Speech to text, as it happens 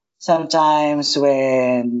sometimes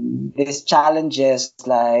when these challenges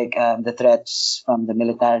like the threats from the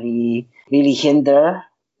military really hinder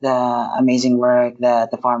the amazing work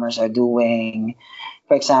that the farmers are doing.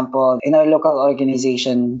 For example, in our local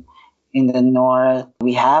organization in the north,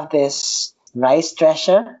 we have this rice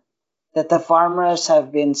treasure that the farmers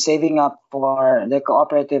have been saving up for, the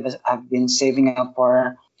cooperatives have been saving up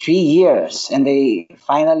for 3 years. And they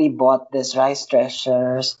finally bought this rice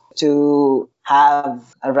treasures to have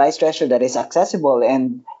a rice treasure that is accessible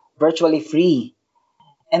and virtually free.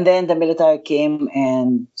 And then the military came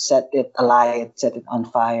and set it alight, set it on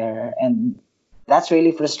fire. And that's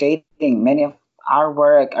really frustrating. Many of our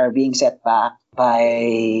work are being set back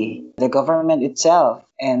by the government itself.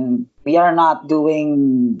 And we are not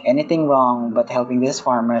doing anything wrong but helping these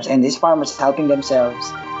farmers, and these farmers helping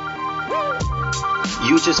themselves.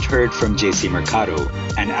 You just heard from JC Mercado,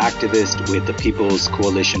 an activist with the People's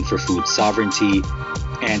Coalition for Food Sovereignty,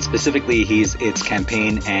 and specifically he's its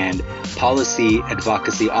campaign and policy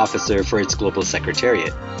advocacy officer for its global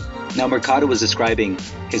secretariat. Now, Mercado was describing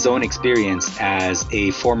his own experience as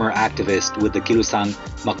a former activist with the Kilusang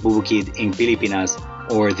Makbubukid ng Pilipinas,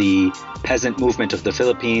 or the Peasant Movement of the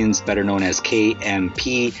Philippines, better known as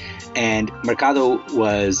KMP. And Mercado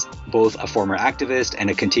was both a former activist and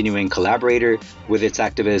a continuing collaborator with its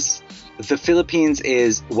activists. The Philippines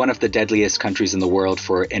is one of the deadliest countries in the world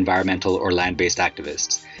for environmental or land-based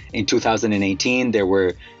activists. In 2018, there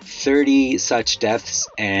were 30 such deaths,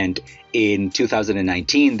 and in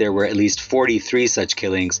 2019, there were at least 43 such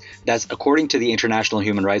killings. That's according to the international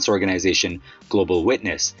human rights organization Global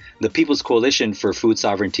Witness. The People's Coalition for Food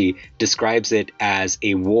Sovereignty describes it as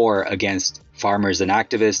a war against farmers and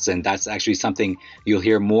activists, and that's actually something you'll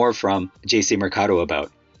hear more from JC Mercado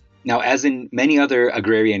about. Now, as in many other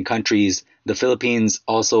agrarian countries, the Philippines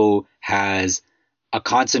also has a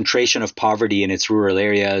concentration of poverty in its rural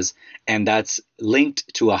areas, and that's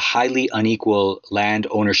linked to a highly unequal land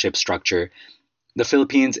ownership structure. The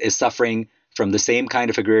Philippines is suffering from the same kind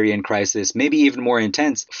of agrarian crisis, maybe even more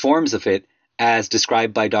intense forms of it, as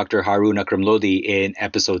described by Dr. Haru Nakramlodi in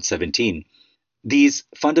episode 17. These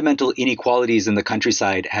fundamental inequalities in the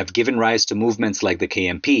countryside have given rise to movements like the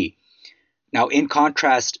KMP. Now, in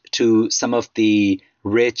contrast to some of the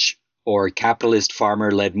rich or capitalist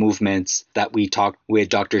farmer-led movements that we talked with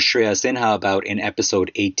Dr. Shreya Sinha about in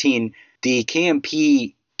episode 18, the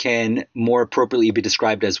KMP can more appropriately be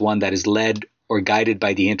described as one that is led or guided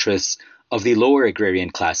by the interests of the lower agrarian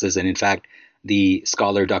classes. And in fact, the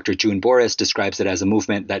scholar Dr. June Boris describes it as a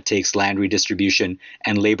movement that takes land redistribution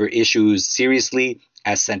and labor issues seriously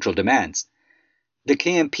as central demands. The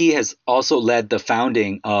KMP has also led the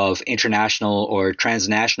founding of international or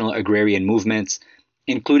transnational agrarian movements,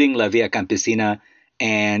 including La Via Campesina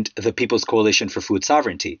and the People's Coalition for Food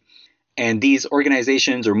Sovereignty. And these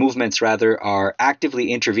organizations, or movements rather, are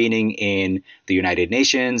actively intervening in the United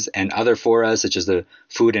Nations and other fora, such as the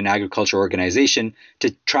Food and Agriculture Organization,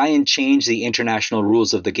 to try and change the international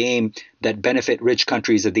rules of the game that benefit rich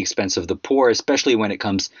countries at the expense of the poor, especially when it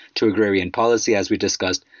comes to agrarian policy, as we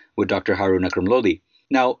discussed with Dr. Haru Nakramlodi.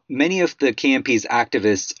 Now, many of the KMP's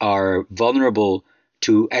activists are vulnerable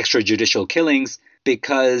to extrajudicial killings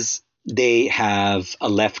because they have a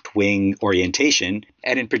left-wing orientation,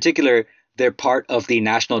 and in particular, they're part of the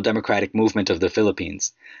National Democratic Movement of the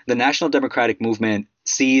Philippines. The National Democratic Movement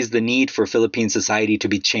sees the need for Philippine society to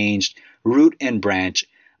be changed root and branch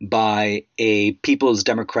by a people's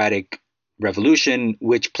democratic revolution,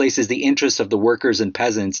 which places the interests of the workers and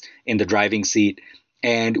peasants in the driving seat,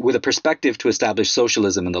 and with a perspective to establish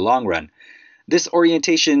socialism in the long run. This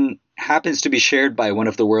orientation happens to be shared by one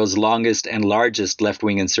of the world's longest and largest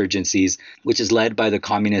left-wing insurgencies, which is led by the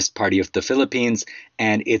Communist Party of the Philippines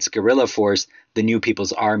and its guerrilla force, the New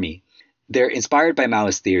People's Army. They're inspired by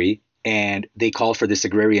Maoist theory, and they call for this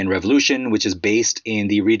agrarian revolution, which is based in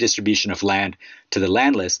the redistribution of land to the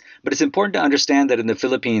landless. But it's important to understand that in the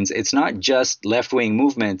Philippines, it's not just left-wing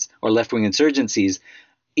movements or left-wing insurgencies.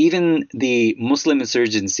 Even the Muslim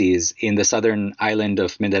insurgencies in the southern island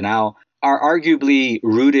of Mindanao are arguably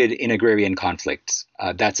rooted in agrarian conflicts.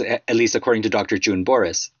 That's at least according to Dr. June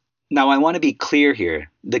Boris. Now, I want to be clear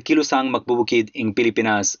here. The Kilusang Makbubukid ng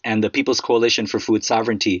Pilipinas and the People's Coalition for Food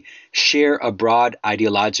Sovereignty share a broad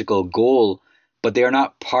ideological goal, but they are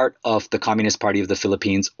not part of the Communist Party of the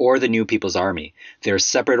Philippines or the New People's Army. They're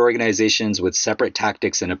separate organizations with separate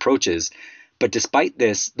tactics and approaches. But despite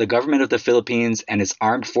this, the government of the Philippines and its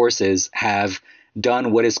armed forces have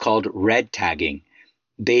done what is called red tagging.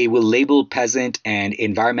 They will label peasant and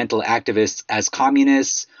environmental activists as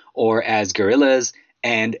communists or as guerrillas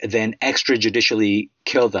and then extrajudicially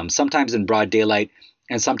kill them, sometimes in broad daylight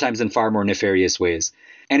and sometimes in far more nefarious ways.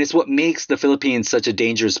 And it's what makes the Philippines such a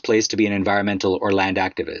dangerous place to be an environmental or land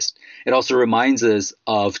activist. It also reminds us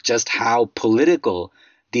of just how political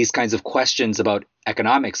these kinds of questions about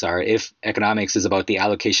economics are. If economics is about the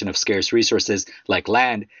allocation of scarce resources like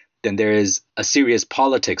land, then there is a serious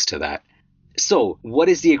politics to that. So, what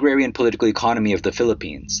is the agrarian political economy of the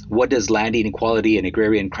Philippines? What does land inequality and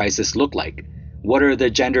agrarian crisis look like? What are the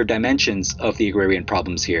gender dimensions of the agrarian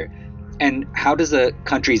problems here? And how does the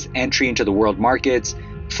country's entry into the world markets,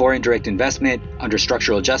 foreign direct investment under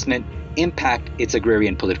structural adjustment impact its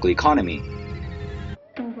agrarian political economy?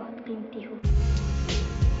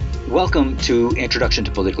 Welcome to Introduction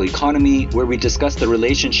to Political Economy, where we discuss the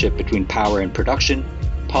relationship between power and production,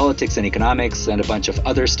 politics and economics, and a bunch of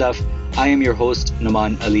other stuff. I am your host,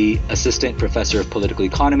 Noman Ali, Assistant Professor of Political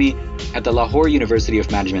Economy at the Lahore University of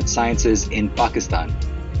Management Sciences in Pakistan.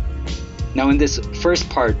 Now, in this first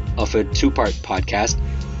part of a two-part podcast,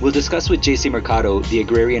 we'll discuss with JC Mercado the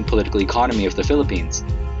agrarian political economy of the Philippines.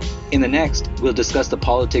 In the next, we'll discuss the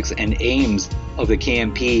politics and aims of the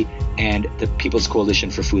KMP and the People's Coalition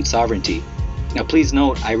for Food Sovereignty. Now, please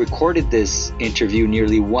note, I recorded this interview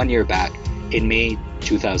nearly 1 year back in May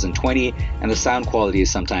 2020, and the sound quality is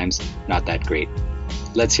sometimes not that great.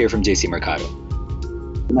 Let's hear from JC Mercado.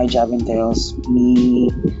 My job entails me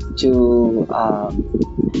to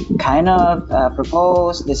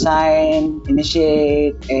propose, design,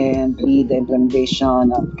 initiate, and lead the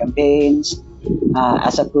implementation of campaigns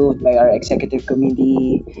as approved by our executive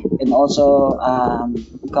committee, and also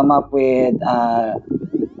come up with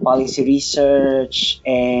policy research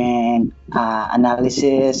and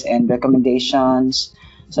analysis and recommendations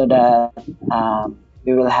so that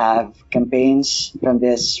we will have campaigns from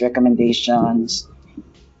these recommendations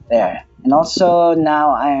there. And also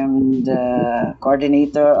now I'm the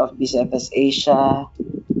coordinator of BCFS Asia,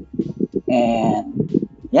 and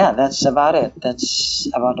yeah, that's about it. That's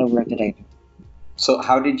about the work that I do. So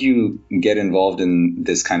how did you get involved in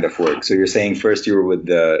this kind of work? So you're saying first you were with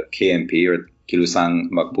the KMP, or Kilusang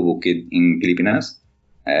Magpubukid in Pilipinas?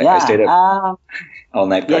 I stayed up all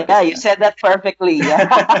night practicing. Yeah, you said that perfectly.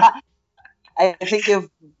 Yeah. I think you've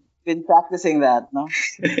been practicing that, no?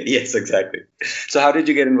 Yes, exactly. So how did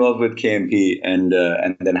you get involved with KMP, and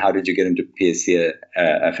then how did you get into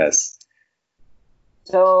PSCFS?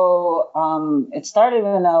 So it started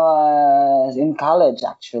when I was in college,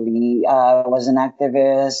 actually. I was an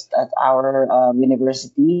activist at our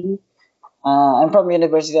university. I'm from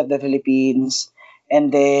University of the Philippines.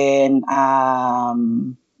 And then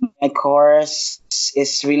my course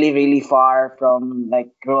is really, really far from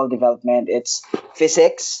like rural development. It's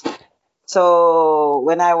physics. So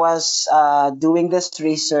when I was doing this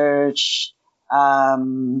research,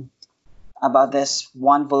 about this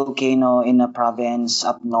one volcano in a province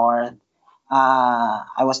up north.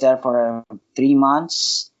 I was there for 3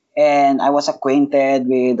 months, and I was acquainted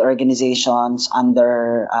with organizations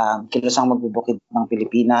under Kilusang Magbubukid ng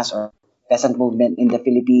Pilipinas, or Peasant Movement in the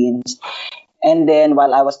Philippines. And then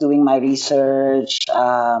while I was doing my research,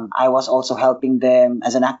 I was also helping them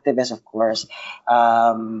as an activist, of course,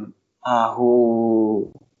 who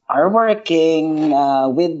are working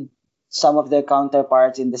with some of their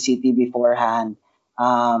counterparts in the city beforehand.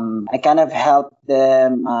 I kind of helped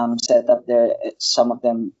them set up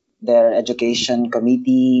their education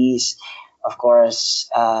committees, of course,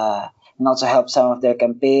 and also help some of their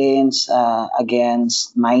campaigns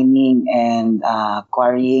against mining and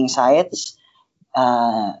quarrying sites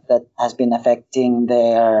that has been affecting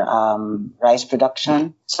their rice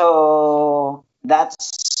production. So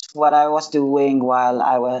that's what I was doing while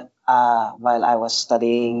I was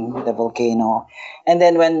studying the volcano. And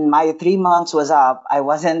then when my 3 months was up,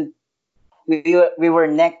 we were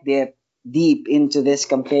neck deep into this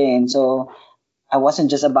campaign. So I wasn't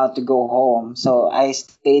just about to go home. So I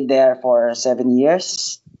stayed there for 7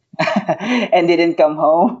 years and didn't come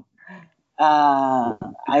home. I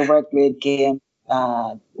worked with the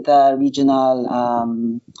regional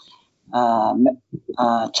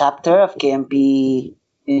chapter of KMP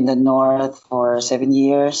in the north for 7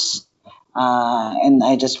 years, and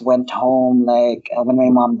I just went home when my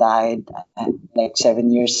mom died,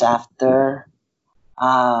 7 years after,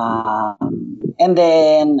 and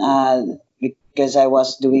then because I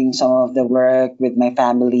was doing some of the work with my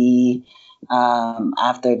family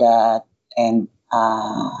after that, and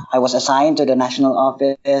I was assigned to the national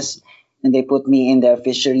office, and they put me in their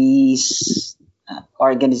fisheries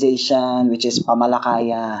organization, which is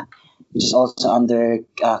Pamalakaya, which is also under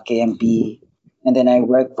KMP. And then I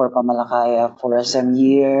worked for Pamalakaya for some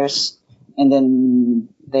years. And then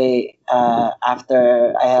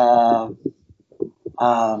after I have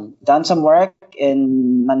done some work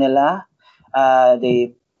in Manila,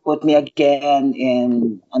 they put me again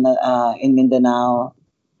in Mindanao,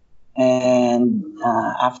 and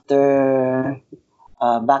after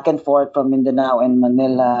back and forth from Mindanao and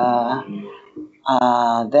Manila,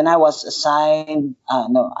 then I was assigned.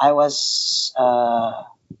 No, I was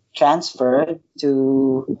transferred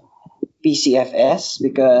to PCFS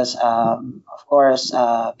because, of course,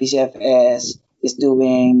 PCFS is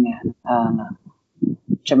doing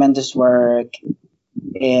tremendous work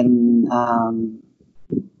in um,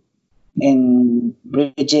 in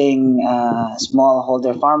bridging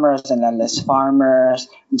smallholder farmers and landless farmers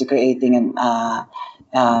into creating an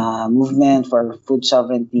movement for food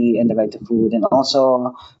sovereignty and the right to food, and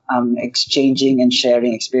also exchanging and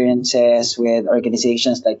sharing experiences with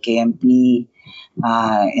organizations like KMP,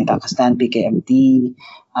 in Pakistan, PKMT,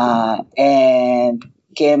 and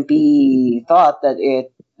KMP thought that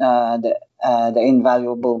the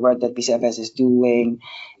invaluable work that PCFS is doing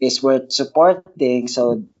is worth supporting.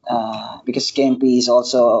 So, because KMP is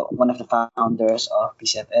also one of the founders of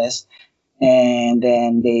PCFS, and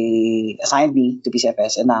then they assigned me to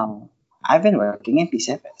PCFS, and now I've been working in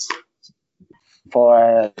PCFS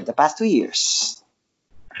for the past 2 years.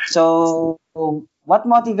 So, what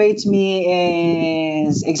motivates me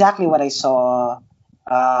is exactly what I saw.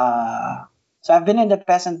 So, I've been in the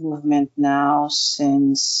peasant movement now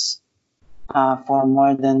since for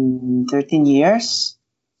more than 13 years.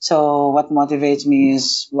 So, what motivates me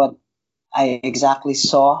is what I exactly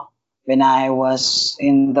saw when I was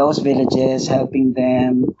in those villages, helping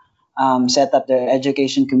them set up their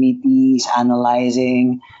education committees,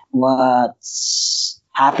 analyzing what's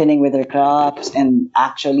happening with their crops, and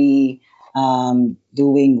actually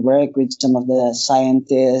doing work with some of the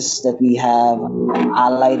scientists that we have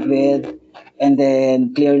allied with, and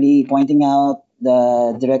then clearly pointing out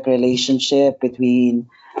the direct relationship between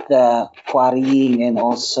the quarrying and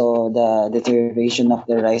also the deterioration of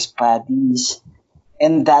the rice paddies,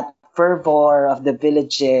 and that fervor of the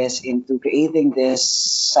villages into creating this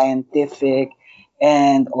scientific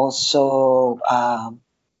and also um,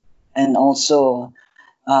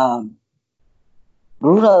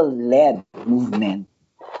 rural-led movement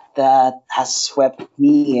that has swept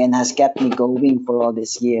me and has kept me going for all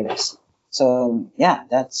these years. So yeah,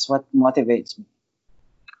 that's what motivates me.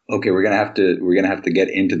 Okay, we're gonna have to get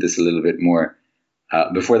into this a little bit more.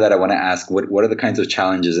 Before that, I want to ask what are the kinds of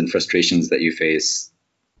challenges and frustrations that you face?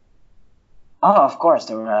 Oh, of course,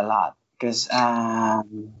 there were a lot because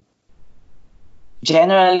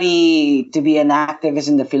generally, to be an activist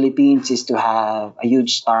in the Philippines is to have a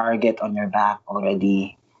huge target on your back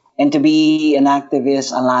already. And to be an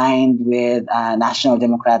activist aligned with a national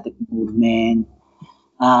democratic movement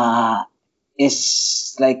uh,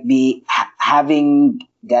 is like having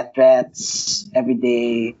death threats every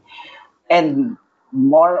day, and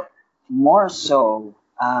more more so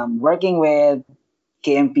working with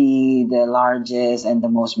KMP, the largest and the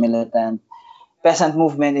most militant peasant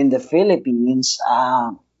movement in the Philippines,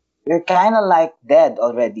 we're kind of like dead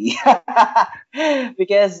already.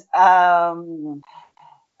 Because,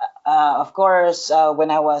 of course,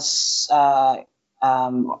 when I was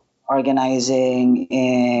organizing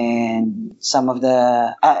in some of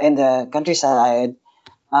the in the countryside,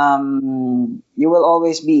 you will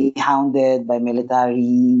always be hounded by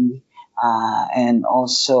military, and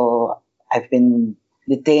also I've been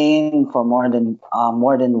detained for more than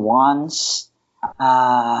once,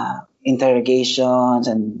 interrogations,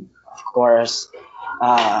 and of course,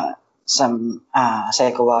 some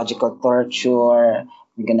psychological torture.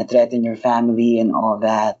 You're gonna threaten your family and all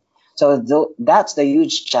that. So that's the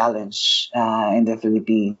huge challenge in the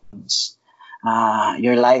Philippines.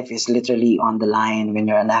 Your life is literally on the line when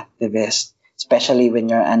you're an activist, especially when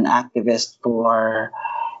you're an activist for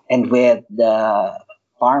and with the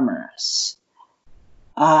farmers.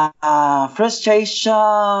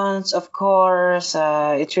 Frustrations, of course.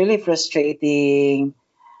 It's really frustrating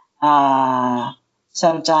uh,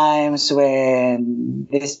 sometimes when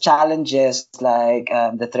these challenges like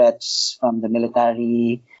the threats from the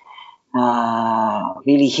military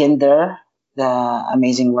really hinder the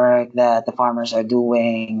amazing work that the farmers are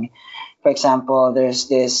doing. For example, there's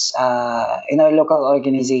this in our local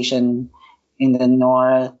organization in the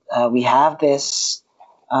north, we have this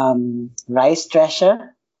rice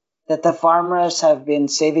thresher that the farmers have been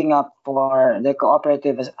saving up for, the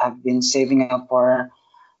cooperative have been saving up for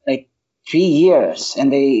like 3 years,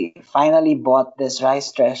 and they finally bought this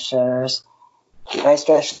rice thresher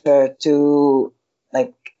to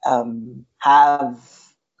like have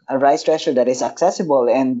a rice thresher that is accessible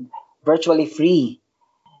and virtually free.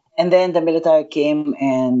 And then the military came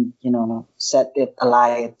and set it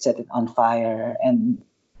alight, set it on fire, and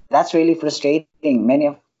that's really frustrating. Many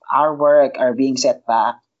of our work are being set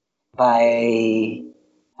back by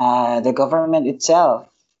the government itself,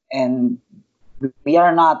 and we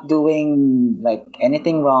are not doing like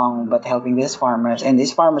anything wrong but helping these farmers, and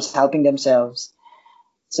these farmers helping themselves.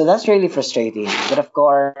 So that's really frustrating. But of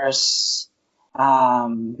course,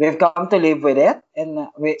 we've come to live with it, and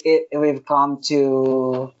we've come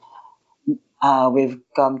to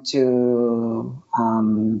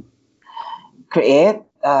create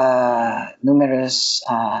numerous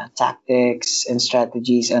tactics and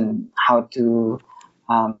strategies on how to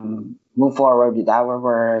move forward with our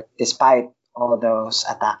work despite all those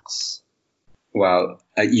attacks. Wow.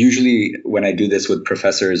 Usually, when I do this with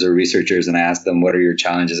professors or researchers and I ask them, what are your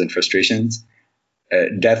challenges and frustrations?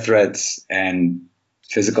 Death threats and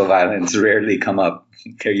physical violence rarely come up.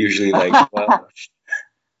 They're usually like, well,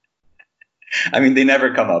 I mean, they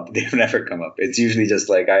never come up. They've never come up. It's usually just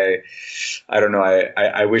like, I don't know.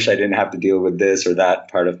 I wish I didn't have to deal with this or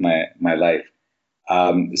that part of my life.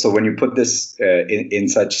 So when you put this in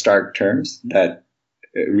such stark terms, that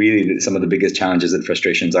really some of the biggest challenges and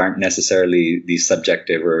frustrations aren't necessarily these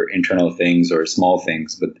subjective or internal things or small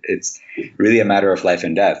things, but it's really a matter of life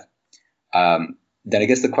and death. Then I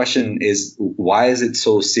guess the question is, why is it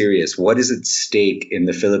so serious? What is at stake in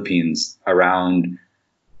the Philippines around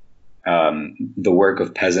the work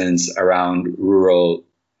of peasants, around rural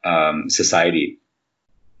society?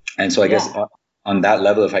 And so I guess on that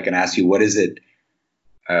level, if I can ask you, what is it?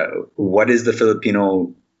 What is the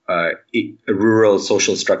Filipino rural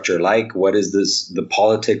social structure like? What is the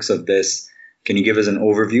politics of this? Can you give us an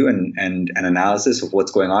overview and an analysis of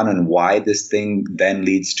what's going on and why this thing then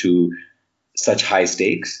leads to such high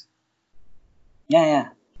stakes? Yeah.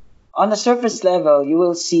 On the surface level, you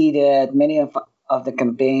will see that many of the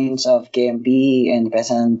campaigns of KMP and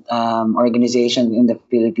peasant organizations in the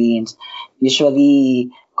Philippines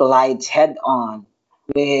usually collides head on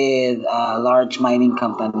with large mining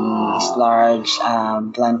companies, large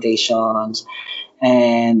plantations,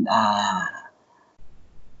 and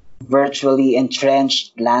virtually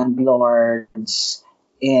entrenched landlords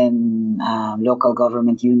in local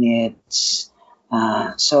government units.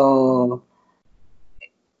 So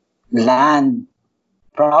land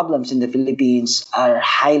problems in the Philippines are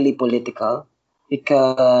highly political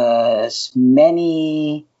because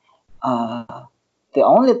the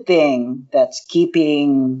only thing that's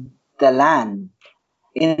keeping the land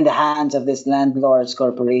in the hands of these landlords,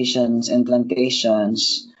 corporations, and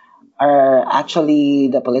plantations are actually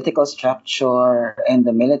the political structure and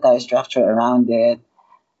the military structure around it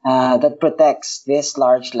that protects these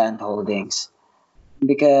large land holdings.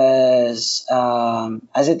 Because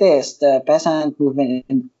as it is, the peasant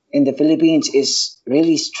movement in the Philippines is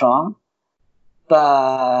really strong.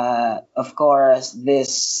 But of course,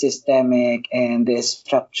 this systemic and this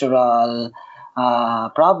structural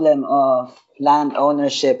problem of land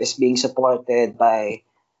ownership is being supported by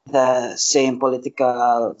the same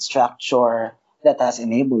political structure that has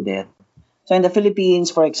enabled it. So in the Philippines,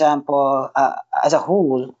 for example, as a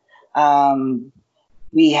whole,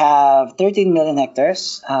 we have 13 million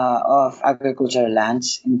hectares of agricultural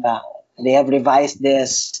lands. In fact, they have revised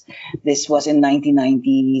this. This was in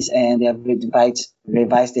 1990s, and they have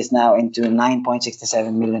revised this now into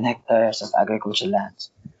 9.67 million hectares of agricultural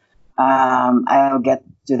lands. I'll get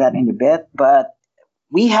to that in a bit, but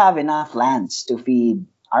we have enough lands to feed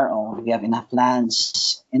our own. We have enough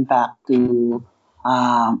lands, in fact, to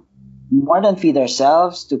more than feed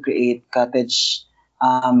ourselves, to create cottage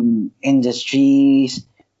industries,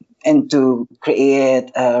 and to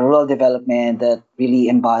create rural development that really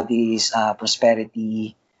embodies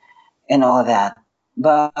prosperity and all that.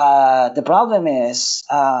 But the problem is,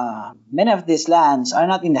 many of these lands are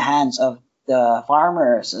not in the hands of the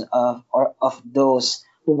farmers or of those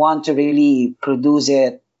who want to really produce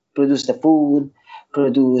it, produce the food,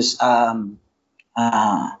 produce the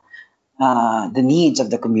needs of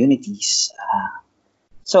the communities.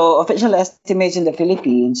 So official estimates in the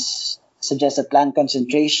Philippines suggest that land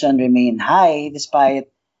concentration remained high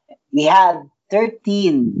despite we had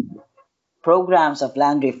 13 programs of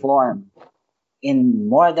land reform in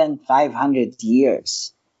more than 500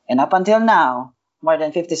 years. And up until now, more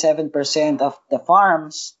than 57% of the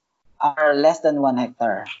farms are less than 1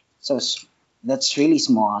 hectare. So that's really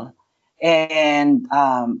small. And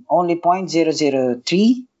only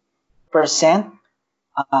 0.003%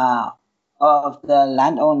 of the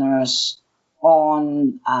landowners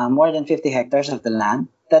own more than 50 hectares of the land.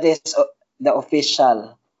 That is the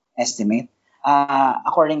official estimate.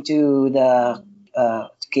 According to the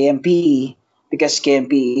KMP, because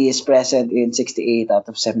KMP is present in 68 out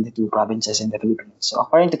of 72 provinces in the Philippines. So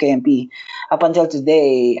according to KMP, up until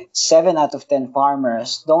today, 7 out of 10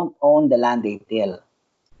 farmers don't own the land they till.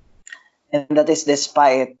 And that is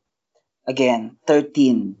despite, again,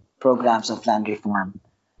 13 programs of land reform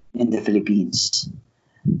in the Philippines.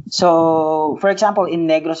 So, for example, in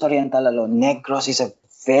Negros Oriental alone, Negros is a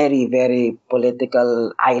very, very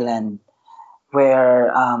political island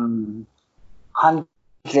where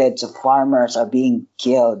hundreds of farmers are being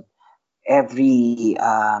killed every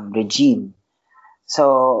regime.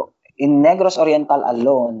 So, in Negros Oriental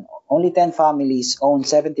alone, only 10 families own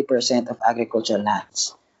 70% of agricultural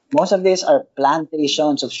lands. Most of these are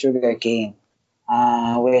plantations of sugarcane,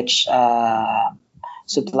 which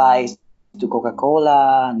supplies to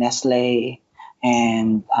Coca-Cola, Nestle,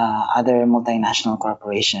 and other multinational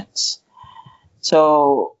corporations.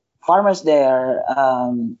 So farmers there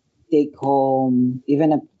take home,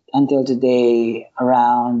 even until today,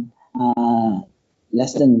 around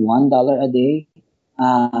less than $1 a day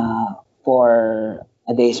for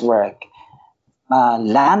a day's work.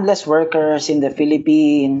 Landless workers in the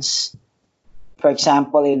Philippines, for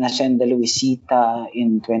example, in Hacienda Luisita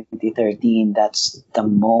in 2013, that's the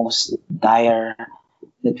most dire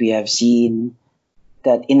that we have seen.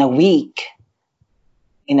 That in a week's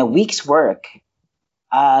work,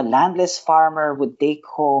 a landless farmer would take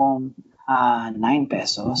home 9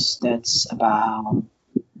 pesos. That's about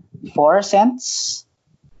 4 cents,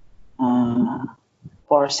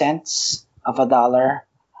 4 cents of a dollar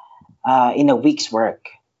in a week's work.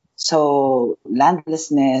 So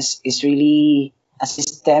landlessness is really a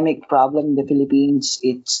systemic problem in the Philippines.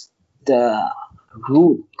 It's the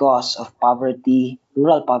root cause of poverty,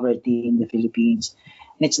 rural poverty in the Philippines.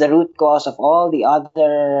 And it's the root cause of all the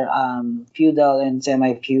other feudal and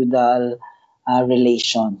semi-feudal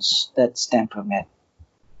relations that stem from it.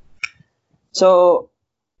 So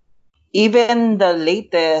even the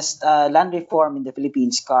latest land reform in the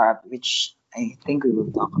Philippines, CARP, which I think we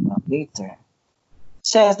will talk about later,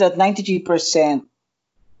 says that 93%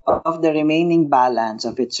 of the remaining balance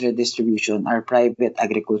of its redistribution are private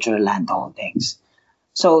agricultural land holdings.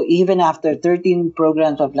 So even after 13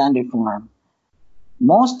 programs of land reform,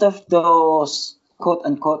 most of those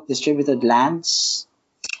quote-unquote distributed lands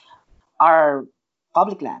are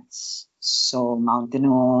public lands. So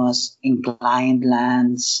mountainous, inclined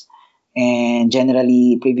lands, and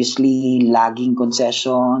generally previously lagging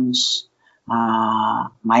concessions,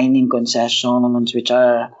 mining concessions, which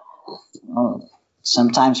are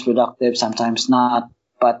sometimes productive, sometimes not.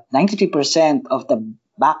 But 93% of the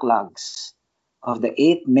backlogs of the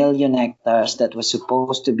 8 million hectares that was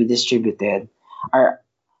supposed to be distributed are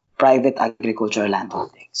private agricultural land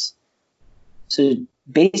holdings. So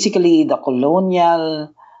basically, the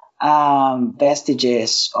colonial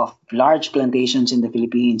vestiges of large plantations in the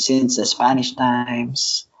Philippines since the Spanish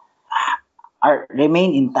times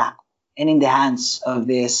remain intact and in the hands of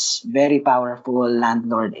these very powerful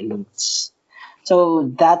landlord elites.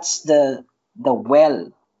 So that's the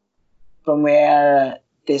well from where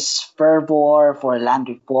this fervor for land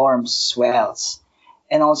reform swells.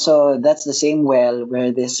 And also that's the same well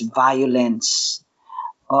where this violence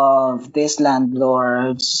of these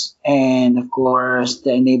landlords and of course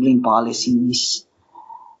the enabling policies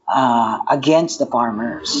against the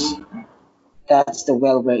farmers. That's the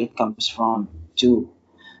well where it comes from too.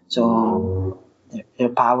 So their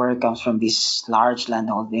power comes from these large land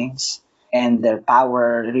holdings, and their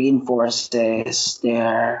power reinforces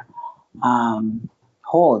their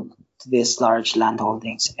hold to these large land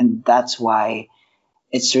holdings, and that's why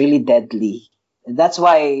it's really deadly. That's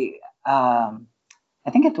why I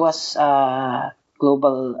think it was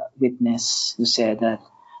Global Witness who said that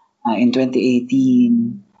in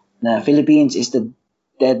 2018 the Philippines is the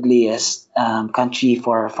deadliest country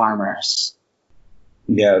for farmers.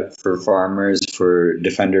 Yeah, for farmers, for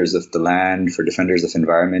defenders of the land, for defenders of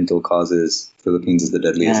environmental causes, Philippines is the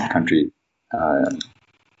deadliest country.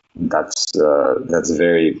 That's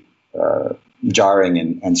very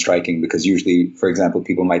jarring and striking, because usually, for example,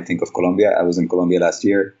 people might think of Colombia. I was in Colombia last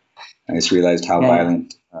year, and I just realized how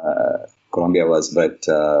violent Colombia was. But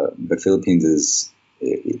Philippines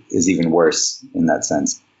is even worse in that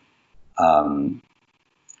sense.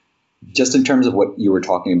 Just in terms of what you were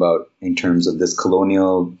talking about, in terms of this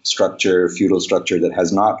colonial structure, feudal structure that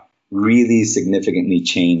has not really significantly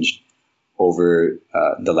changed over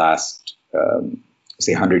the last,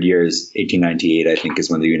 say, 100 years. 1898, I think, is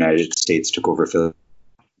when the United States took over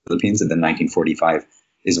Philippines, and then 1945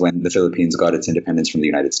 is when the Philippines got its independence from the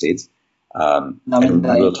United States. And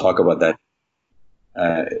we'll talk about that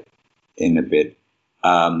in a bit.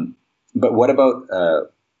 But what about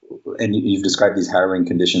and you've described these harrowing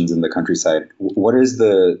conditions in the countryside. What is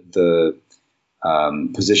the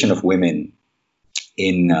position of women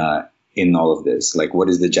in all of this? Like, what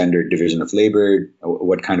is the gender division of labor?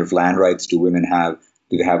 What kind of land rights do women have?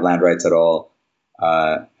 Do they have land rights at all?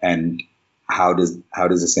 And how does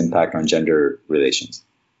this impact on gender relations?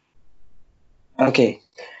 Okay,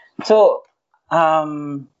 so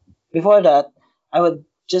before that, I would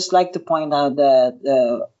just like to point out that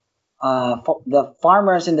the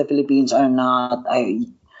farmers in the Philippines are not,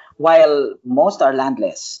 while most are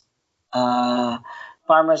landless,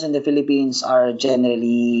 farmers in the Philippines are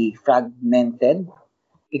generally fragmented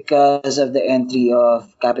because of the entry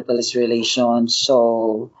of capitalist relations.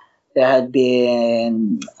 So there had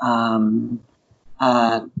been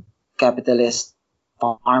capitalist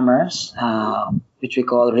farmers, which we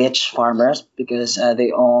call rich farmers, because uh,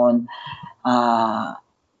 they own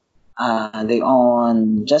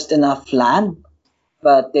just enough land,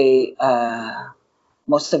 but they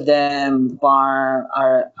most of them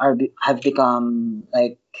have become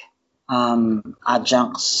like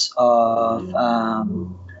adjuncts of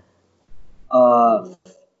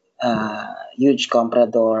huge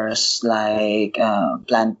compradors, like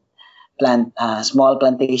small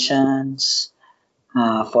plantations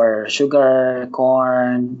for sugar,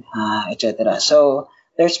 corn, etc. So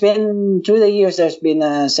through the years, there's been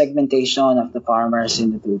a segmentation of the farmers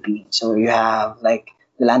in the Philippines. So you have like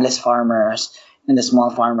the landless farmers and the small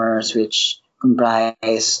farmers, which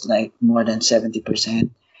comprise like more than 70%.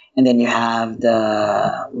 And then you have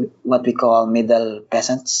what we call middle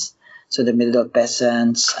peasants. So the middle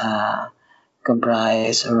peasants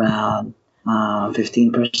comprise around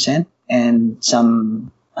 15%, and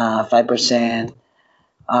some 5%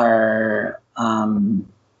 are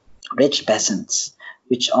rich peasants,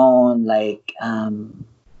 which own like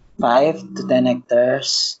 5 to 10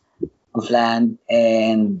 hectares of land,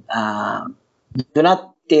 and do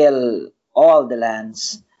not till all the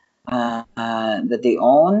lands that they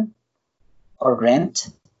own or rent,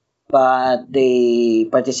 but they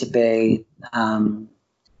participate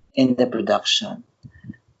in the production.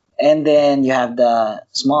 And then you have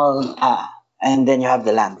and then you have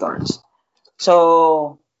the landlords.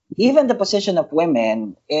 So even the position of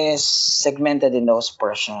women is segmented in those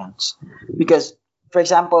portions, because, for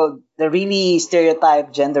example, the really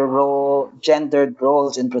stereotyped gendered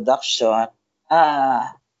roles in production uh,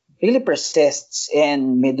 really persists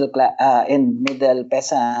in middle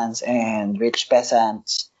peasants and rich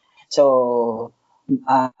peasants. So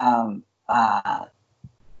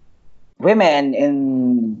women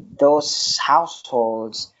in those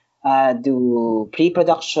households do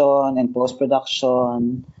pre-production and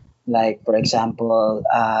post-production. Like, for example,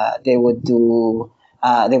 they would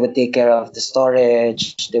take care of the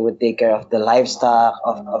storage, they would take care of the livestock,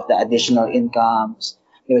 of the additional incomes.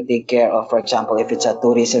 They would take care of, for example, if it's a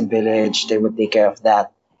tourism village, they would take care of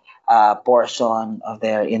that portion of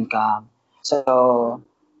their income. So,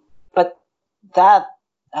 but that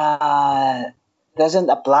uh, doesn't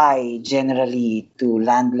apply generally to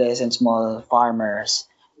landless and small farmers,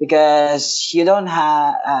 because you don't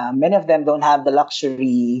have many of them don't have the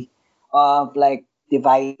luxury of like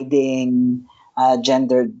dividing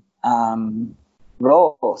gendered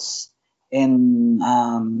roles in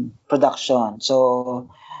production. So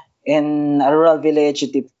in a rural village,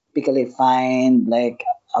 you typically find like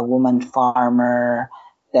a woman farmer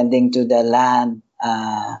tending to the land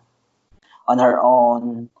on her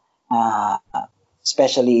own, uh,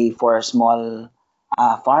 especially for small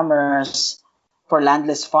farmers, for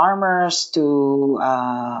landless farmers to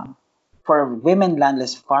for women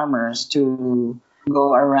landless farmers to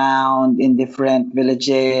go around in different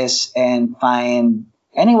villages and find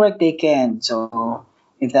any work they can. So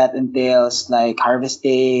if that entails like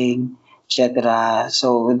harvesting, etc.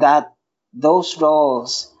 So with that, those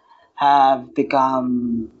roles have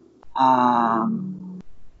become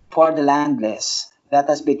for the landless. That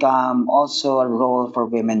has become also a role for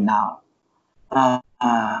women now. Uh,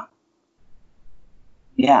 uh,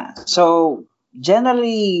 yeah. So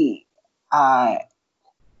generally, uh,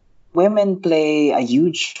 women play a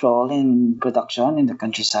huge role in production in the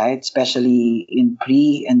countryside, especially in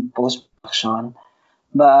pre and post production.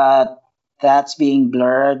 But that's being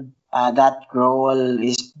blurred. That role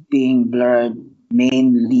is being blurred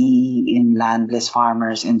mainly in landless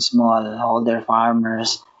farmers and smallholder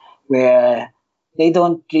farmers, where they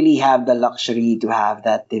don't really have the luxury to have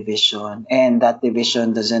that division, and that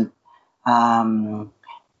division doesn't um,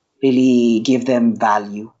 really give them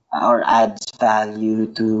value or adds value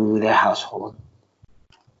to their household.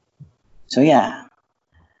 So yeah,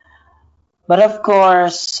 but of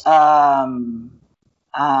course,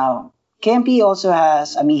 uh, KMP also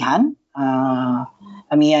has Amihan.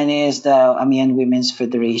 Amihan is the Amihan Women's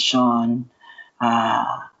Federation.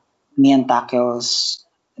 Amihan tackles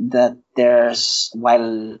that there's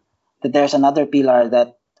another pillar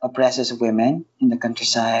that oppresses women in the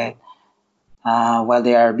countryside, while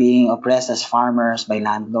they are being oppressed as farmers by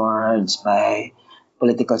landlords, by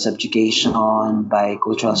political subjugation, by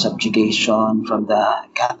cultural subjugation from the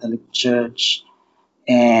Catholic Church,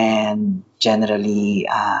 and generally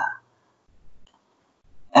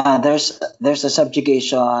there's a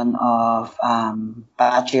subjugation of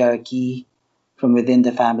patriarchy from within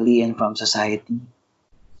the family and from society.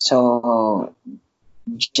 So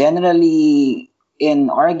generally, in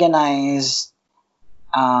organized,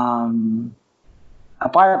 a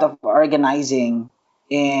part of organizing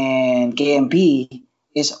in KMP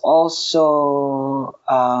is also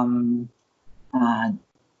women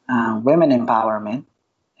empowerment,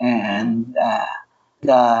 and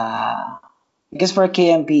the because for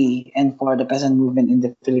KMP and for the peasant movement in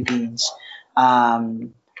the Philippines,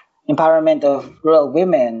 empowerment of rural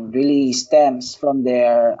women really stems from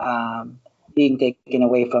their being taken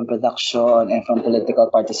away from production and from political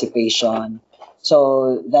participation.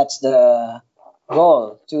 So that's the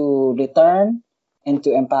goal, to return and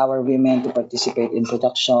to empower women to participate in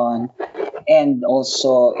production and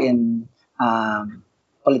also in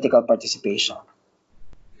political participation.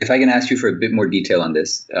 If I can ask you for a bit more detail on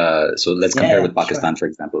this, so let's compare with Pakistan, Sure.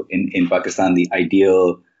 for example. In Pakistan, the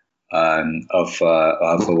ideal of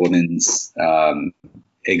a woman's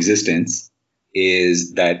existence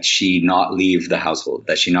is that she not leave the household,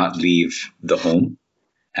 that she not leave the home,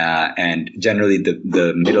 and generally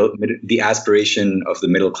the aspiration of the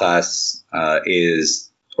middle class is,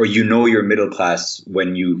 or you're middle class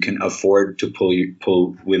when you can afford to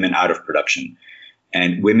pull women out of production.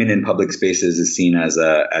 And women in public spaces is seen as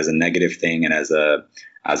a negative thing and as a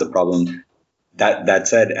problem. That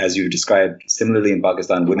said, as you described, similarly in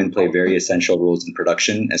Pakistan, women play very essential roles in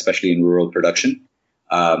production, especially in rural production.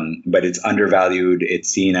 But it's undervalued. It's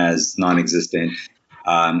seen as non-existent,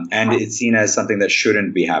 and it's seen as something that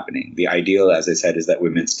shouldn't be happening. The ideal, as I said, is that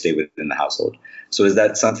women stay within the household. So is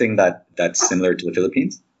that something that's similar to the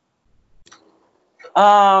Philippines?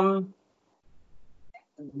 Um,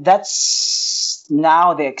 that's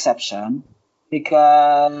now the exception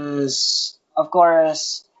because, of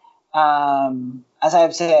course, as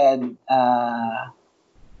I've said, rural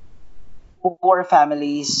poor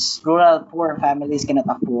families cannot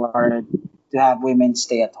afford to have women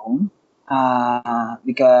stay at home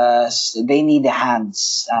because they need the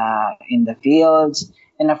hands in the fields,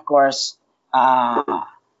 and of course,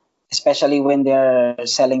 especially when they're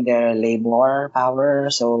selling their labor power.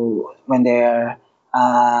 So when they're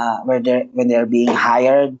being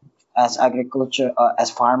hired as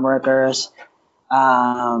as farm workers,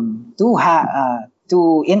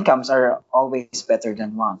 two incomes are always better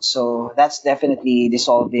than one. So that's definitely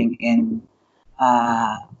dissolving in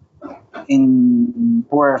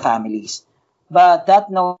poorer families. But that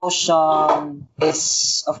notion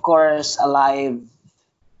is, of course, alive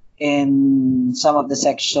in some of the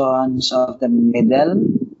sections of the middle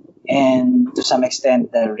and to some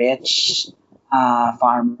extent the rich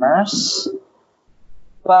farmers.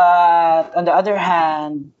 But on the other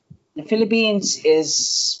hand, the Philippines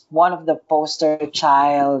is one of the poster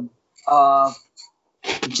child of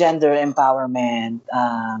gender empowerment,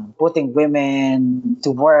 putting women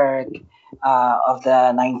to work of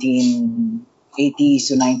the 1980s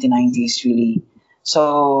to 1990s, really.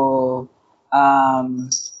 So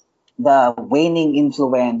the waning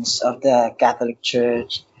influence of the Catholic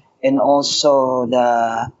Church, and also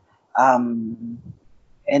um,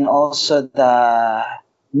 the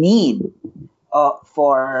need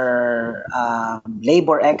for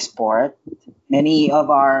labor export. Many of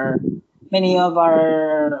our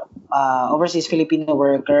overseas Filipino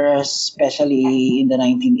workers, especially in the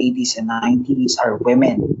 1980s and 90s, are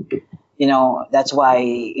women. That's why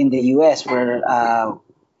in the U.S. where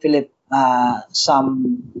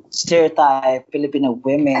some stereotype Filipino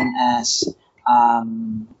women as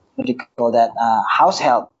what do you call that, house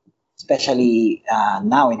help, especially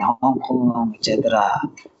now in Hong Kong, etc.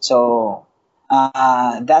 So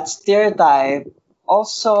that stereotype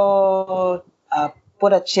also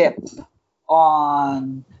put a chip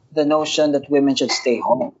on the notion that women should stay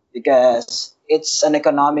home because it's an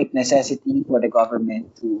economic necessity for the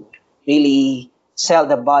government to really sell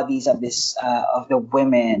the bodies of the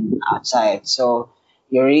women outside. So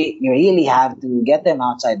you really have to get them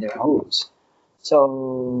outside their homes.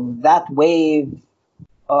 So that wave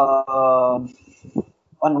of,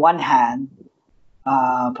 on one hand,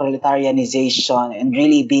 proletarianization and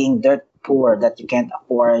really being dirt poor, that you can't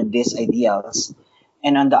afford these ideals.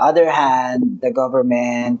 And on the other hand, the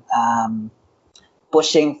government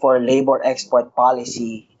pushing for labor export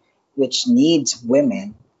policy, which needs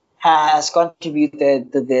women, has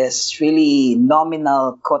contributed to this really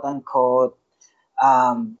nominal, quote unquote,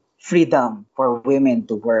 freedom for women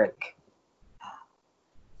to work.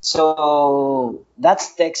 So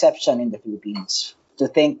that's the exception in the Philippines, to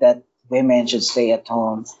think that women should stay at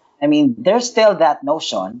home. I mean, there's still that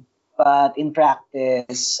notion, but in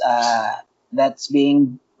practice, that's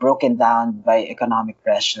being broken down by economic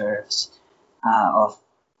pressures of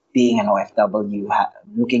being an OFW,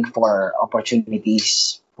 looking for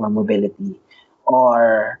opportunities for mobility,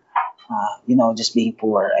 or just being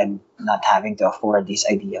poor and not having to afford these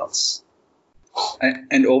ideals.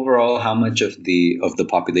 And overall, how much of the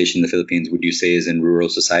population in the Philippines would you say is in rural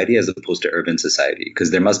society as opposed to urban society?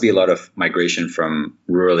 Because there must be a lot of migration from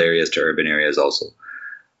rural areas to urban areas also.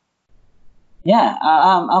 Yeah,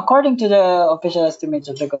 according to the official estimates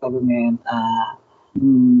of the government,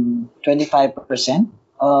 25%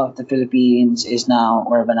 of the Philippines is now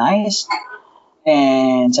urbanized,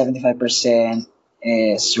 and 75%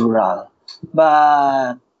 is rural.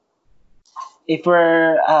 But if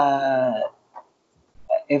we're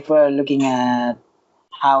looking at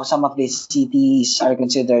how some of these cities are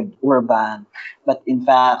considered urban, but in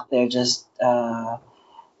fact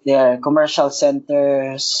they're commercial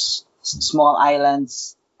centers, small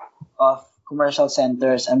islands of commercial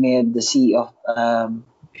centers amid the sea of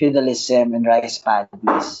feudalism and rice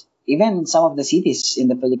paddies. Even some of the cities in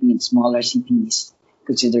the Philippines, smaller cities,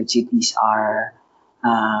 considered cities, are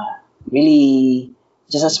really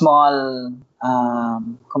just a small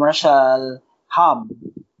commercial hub,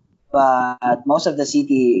 but most of the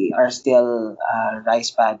city are still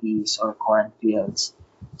rice paddies or cornfields.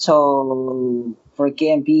 So for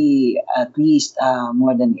KMP, at least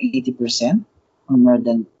more than 80%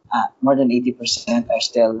 are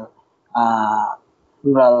still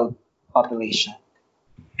rural population.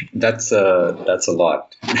 That's a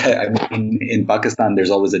lot. I mean, in Pakistan, there's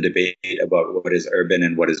always a debate about what is urban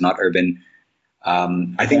and what is not urban.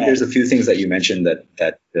 I think there's a few things that you mentioned that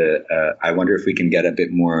I wonder if we can get a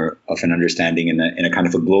bit more of an understanding in a kind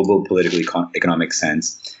of a global political economic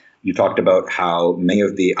sense. You talked about how many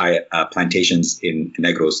of the plantations in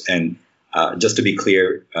Negros, and just to be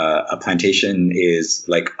clear, a plantation is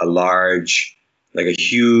like a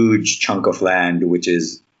huge chunk of land which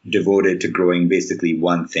is devoted to growing basically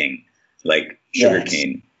one thing, like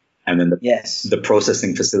sugarcane. And then the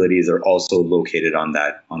processing facilities are also located on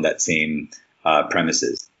that same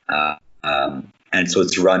premises. And so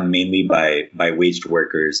it's run mainly by waged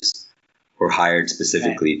workers who are hired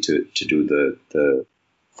specifically to do the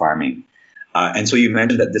farming. And so you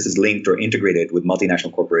mentioned that this is linked or integrated with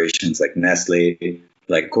multinational corporations like Nestle,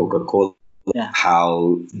 like Coca-Cola,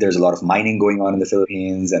 how there's a lot of mining going on in the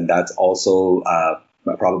Philippines, and that's also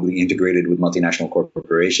probably integrated with multinational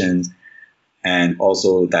corporations. And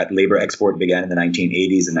also that labor export began in the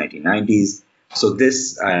 1980s and 1990s. So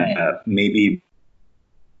this maybe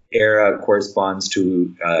era corresponds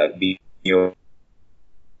to the era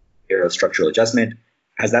of structural adjustment.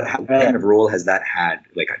 What kind of role has that had?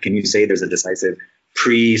 Like, can you say there's a decisive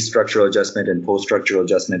pre-structural adjustment and post-structural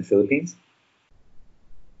adjustment Philippines?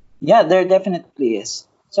 Yeah, there definitely is.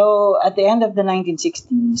 So at the end of the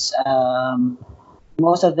 1960s,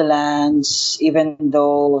 most of the lands, even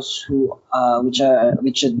those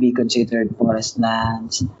which should be considered forest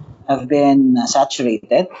lands, have been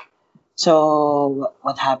saturated. So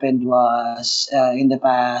what happened was, in the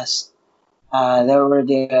past, there were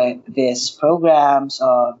these programs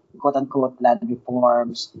of quote unquote land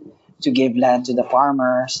reforms to give land to the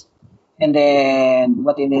farmers. And then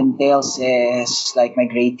what it entails is like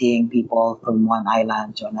migrating people from one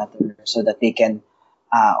island to another so that they can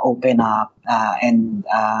open up and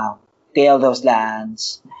tail those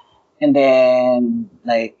lands. And then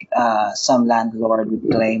some landlord would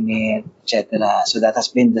claim it, etc. So that has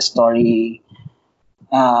been the story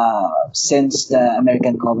since the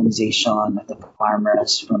American colonization of the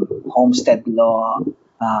farmers, from homestead law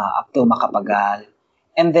up to Macapagal.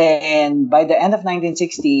 And then by the end of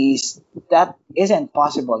 1960s, that isn't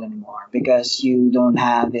possible anymore because you don't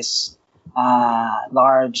have this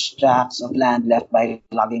large tracts of land left by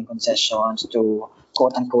logging concessions to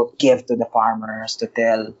quote unquote give to the farmers to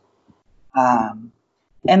till.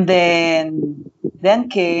 And then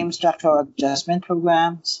came structural adjustment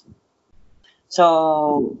programs.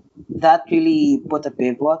 So that really put a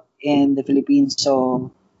pivot in the Philippines.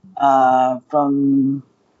 So from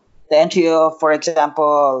the entry of, for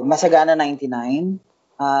example, Masagana 99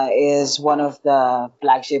 is one of the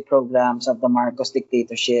flagship programs of the Marcos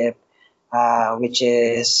dictatorship which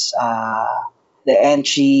is the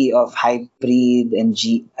entry of hybrid and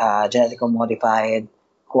genetically modified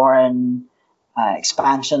corn,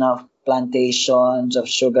 expansion of plantations of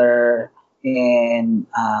sugar in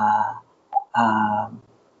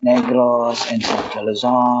Negros and Central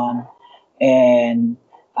Luzon, and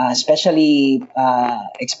especially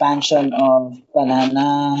expansion of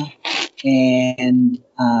banana and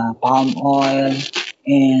palm oil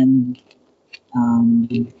and um,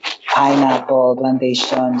 pineapple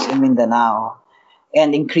plantations in Mindanao,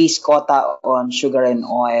 and increased quota on sugar and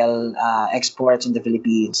oil exports in the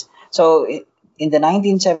Philippines. So in the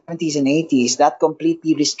 1970s and 80s, that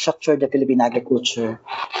completely restructured the Philippine agriculture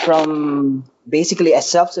from basically a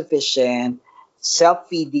self-sufficient,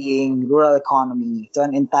 self-feeding rural economy to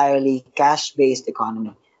an entirely cash-based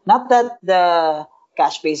economy. Not that the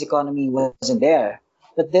cash-based economy wasn't there,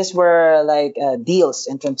 but these were like deals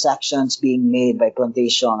and transactions being made by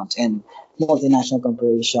plantations and multinational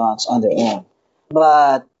corporations on their own.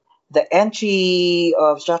 But the entry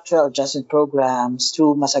of structural adjustment programs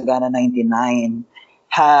through Masagana 99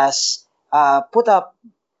 has put up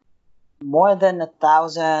more than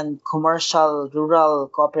 1,000 commercial rural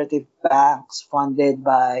cooperative banks funded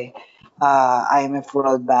by IMF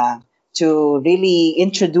World Bank to really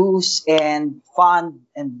introduce and fund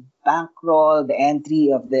and bankroll the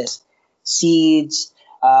entry of this seeds.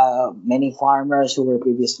 Many farmers who were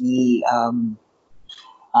previously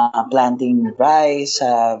planting rice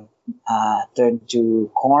have turned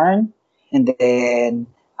to corn, and then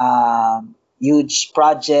huge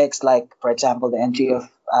projects like, for example, the entry of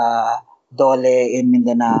Dole in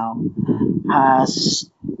Mindanao has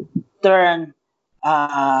turned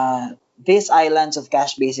these islands of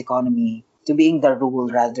cash-based economy to being the rule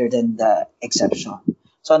rather than the exception.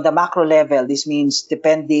 So on the macro level, this means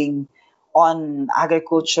depending on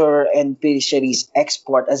agriculture and fisheries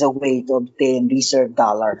export as a way to obtain reserve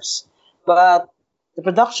dollars. But the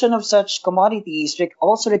production of such commodities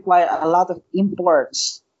also require a lot of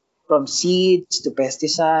imports, from seeds to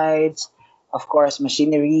pesticides, of course,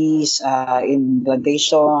 machineries in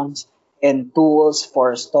plantations, and tools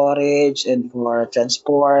for storage and for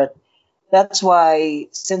transport. That's why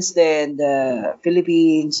since then the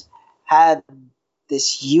Philippines had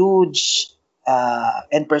this huge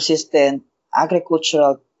and persistent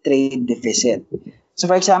agricultural trade deficit. So,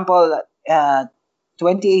 for example,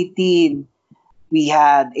 2018 we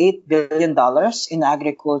had $8 billion in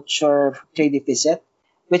agriculture trade deficit,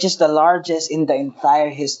 which is the largest in the entire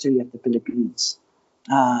history of the Philippines.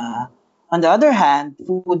 On the other hand,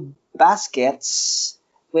 food baskets,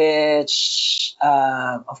 which,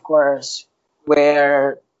 of course,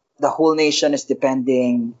 where the whole nation is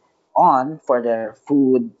depending on for their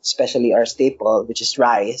food, especially our staple, which is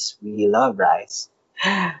rice. We love rice,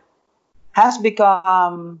 has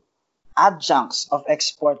become adjuncts of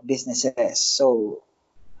export businesses. So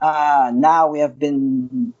now we have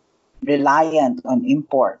been reliant on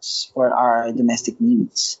imports for our domestic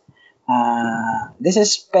needs. This is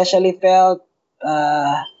especially felt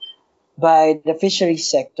by the fisheries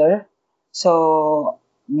sector. So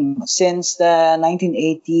since the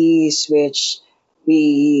 1980s, which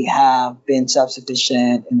we have been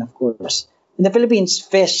self-sufficient, and of course, in the Philippines,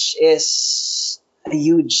 fish is a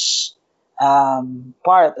huge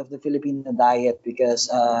part of the Filipino diet because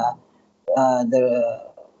the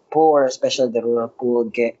poor, especially the rural poor,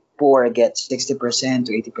 get 60%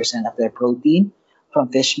 to 80% of their protein from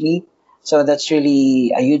fish meat. So that's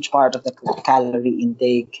really a huge part of the calorie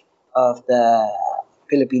intake of the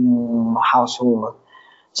Filipino household.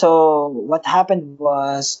 So what happened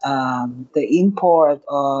was the import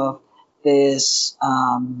of this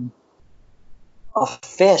of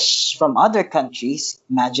fish from other countries.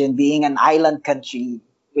 Imagine being an island country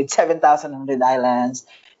with 7,100 islands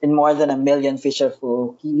and more than 1 million fisher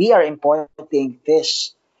folk. We are importing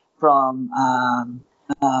fish from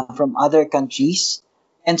other countries,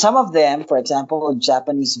 and some of them, for example,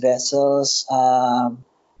 Japanese vessels,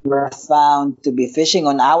 were found to be fishing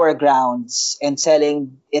on our grounds and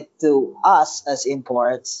selling it to us as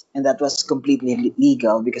imports, and that was completely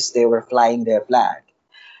legal because they were flying their flag.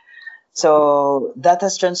 So that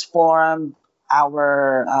has transformed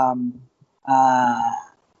our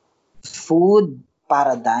food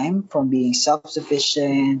paradigm from being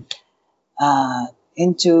self-sufficient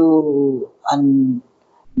into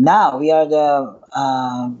now we are the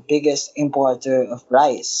biggest importer of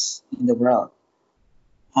rice in the world,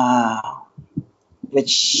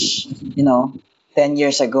 which 10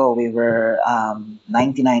 years ago we were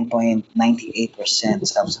 99.98%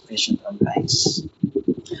 self-sufficient on rice.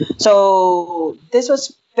 So this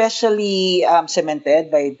was especially cemented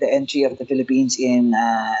by the entry of the Philippines in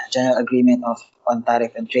General Agreement on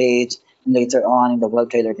Tariff and Trade, and later on in the World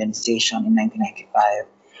Trade Organization in 1995.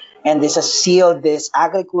 And this has sealed this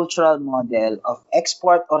agricultural model of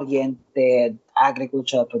export-oriented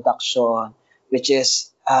agricultural production, which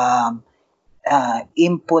is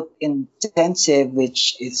input intensive,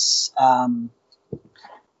 which is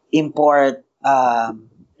import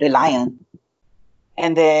reliant,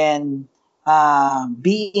 and then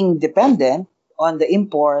being dependent on the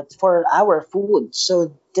import for our food.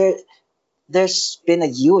 So there's been a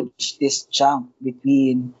huge disjunct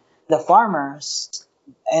between the farmers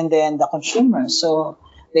and then the consumers. So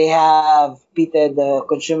they have pitted the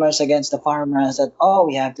consumers against the farmers that, oh,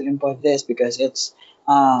 we have to import this because it's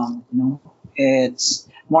it's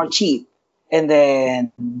more cheap. And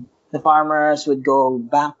then the farmers would go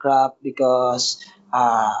bankrupt because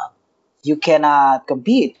you cannot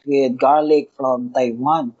compete with garlic from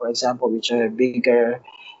Taiwan, for example, which are bigger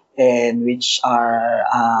and which are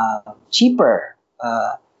cheaper.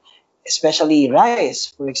 Especially rice,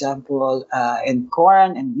 for example, and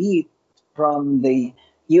corn and wheat from the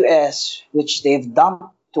U.S., which they've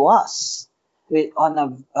dumped to us on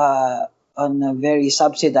a very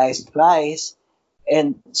subsidized price.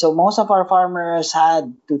 And so most of our farmers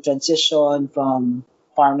had to transition from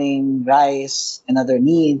farming rice and other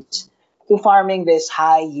needs to farming these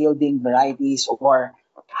high yielding varieties or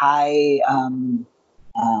high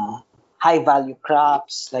high value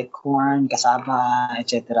crops like corn, cassava,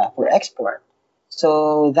 etc. for export.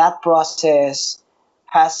 So that process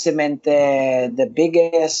has cemented the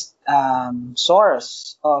biggest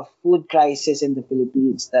source of food crisis in the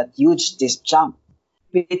Philippines, that huge disjunct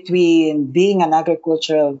between being an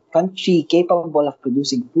agricultural country capable of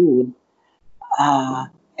producing food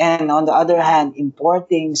and on the other hand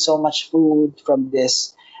importing so much food from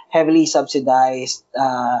this heavily subsidized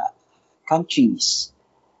countries.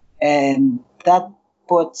 And that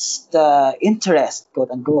puts the interest,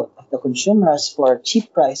 quote unquote, of the consumers for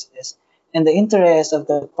cheap prices and the interest of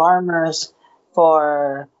the farmers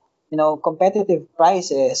for competitive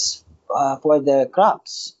prices for the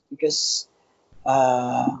crops, because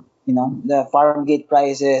the farm gate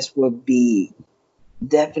prices would be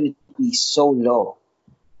definitely so low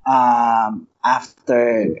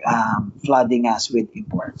after flooding us with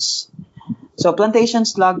imports. So plantation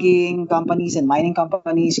slugging companies and mining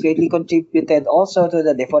companies greatly contributed also to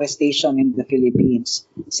the deforestation in the Philippines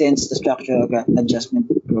since the structural adjustment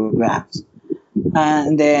programs.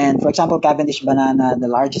 And then, for example, Cavendish banana, the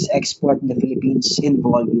largest export in the Philippines in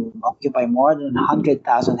volume, occupy more than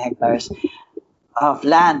 100,000 hectares of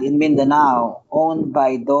land in Mindanao owned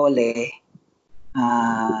by Dole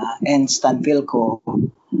and Stanfilco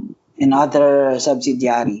and other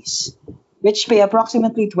subsidiaries, which pay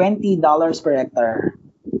approximately $20 per hectare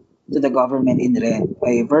to the government in rent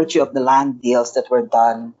by virtue of the land deals that were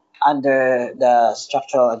done under the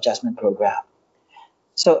Structural Adjustment Program.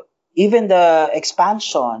 So even the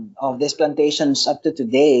expansion of these plantations up to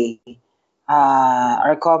today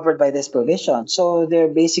are covered by this provision. So they're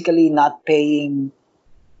basically not paying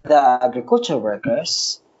the agriculture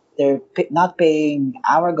workers. They're not paying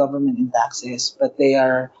our government in taxes, but they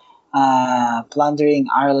are plundering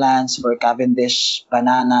our lands for Cavendish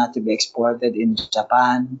banana to be exported in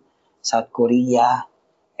Japan, South Korea,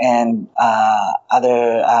 and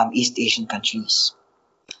other East Asian countries.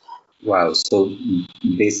 Wow. So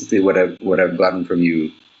basically, what I've gotten from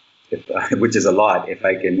you, which is a lot, if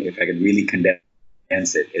I can really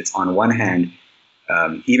condense it, it's on one hand,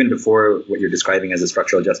 even before what you're describing as a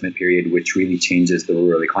structural adjustment period, which really changes the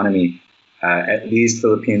rural economy, at least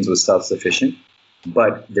Philippines was self-sufficient,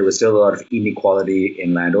 but there was still a lot of inequality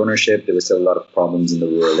in land ownership. There was still a lot of problems in the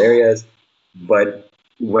rural areas. But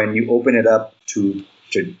when you open it up to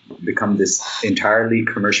become this entirely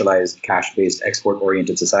commercialized, cash-based,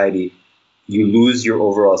 export-oriented society, you lose your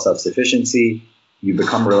overall self-sufficiency. You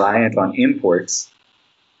become reliant on imports.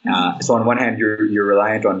 So on one hand, you're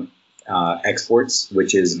reliant on exports,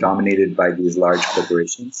 which is dominated by these large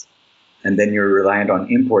corporations, and then you're reliant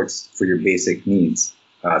on imports for your basic needs.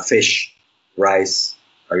 Fish, rice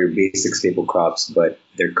are your basic staple crops, but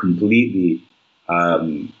they're completely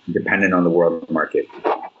dependent on the world market.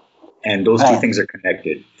 And those two things are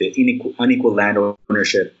connected. The unequal land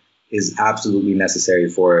ownership is absolutely necessary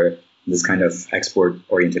for this kind of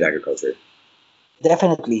export-oriented agriculture.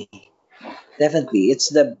 Definitely. It's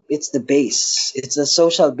the base. It's the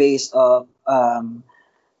social base of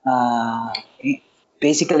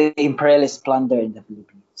basically imperialist plunder in the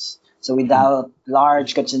Philippines. So without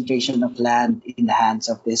large concentration of land in the hands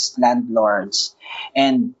of these landlords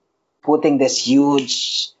and putting this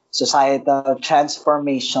huge societal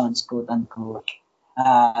transformations, quote unquote,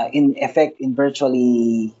 in effect in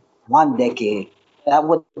virtually 1 decade, that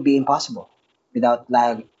would be impossible without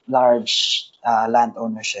large land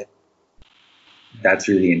ownership. That's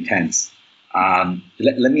really intense.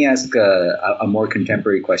 Let me ask a more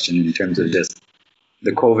contemporary question in terms of just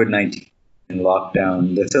the COVID-19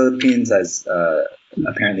 lockdown. The Philippines has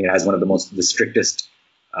apparently it has one of the strictest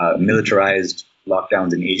militarized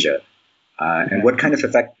lockdowns in Asia. And what kind of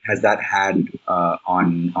effect has that had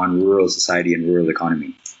on rural society and rural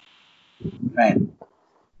economy? Right.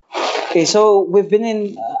 Okay, so we've been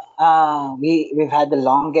in we've had the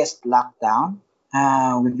longest lockdown.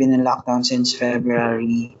 We've been in lockdown since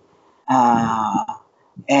February,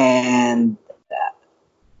 and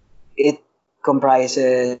it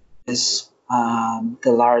comprises the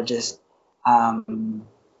largest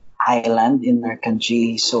island in our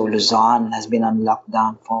country. So Luzon has been on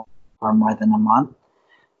lockdown for more than a month,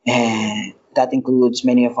 and that includes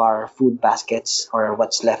many of our food baskets or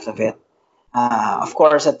what's left of it. Of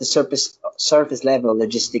course, at the surface level,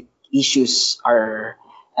 logistic issues are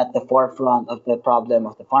at the forefront of the problem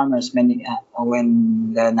of the farmers. Many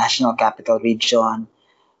when the National Capital Region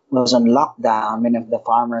was on lockdown, many of the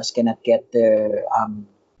farmers cannot get their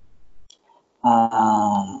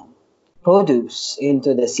produce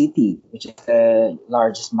into the city, which is the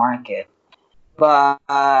largest market. But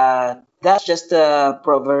that's just a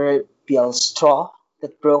proverbial straw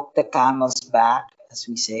that broke the camel's back, as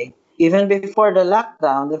we say. Even before the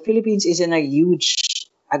lockdown, the Philippines is in a huge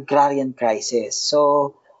agrarian crisis.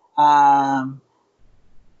 So,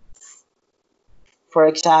 for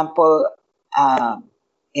example,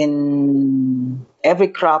 in every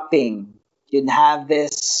cropping, you'd have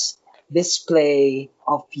this display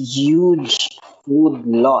of huge food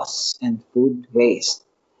loss and food waste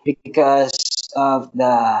because of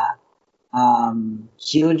the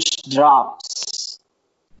huge drops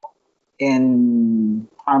in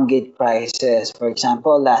farm gate prices. For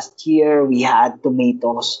example, last year we had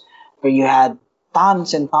tomatoes where you had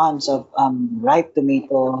tons and tons of ripe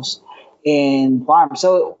tomatoes in farms.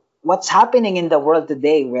 So what's happening in the world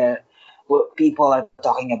today where people are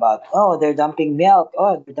talking about, oh, they're dumping milk,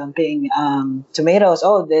 oh, they're dumping tomatoes,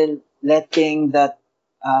 oh, they're letting the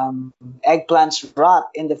eggplants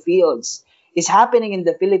rot in the fields, is happening in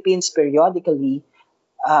the Philippines periodically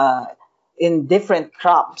in different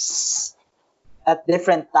crops at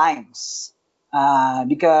different times.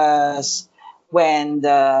 Because when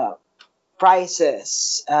the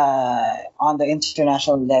prices on the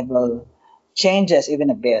international level changes even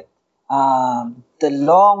a bit, the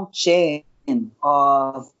long chain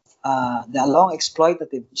of the long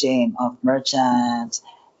exploitative chain of merchants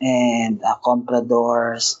and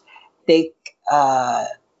compradors take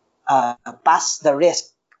pass the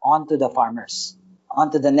risk onto the farmers,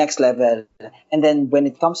 onto the next level. And then when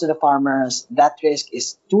it comes to the farmers, that risk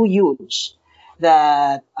is too huge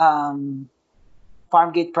that farm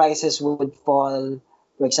gate prices would fall,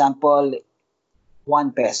 for example,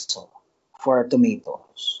 1 peso for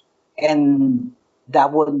tomatoes. And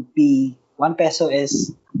that would be 1 peso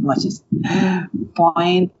is how much is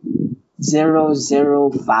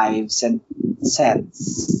 0.005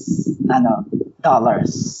 cents,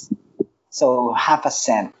 dollars. So half a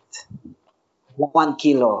cent, 1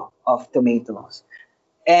 kilo of tomatoes.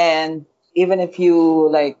 And even if you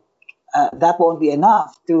that won't be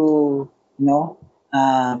enough to,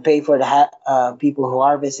 pay for the people who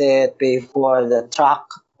harvest it, pay for the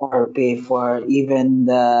truck, or pay for even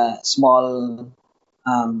the small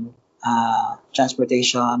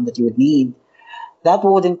transportation that you would need. That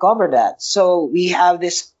wouldn't cover that. So we have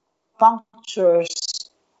this punctures,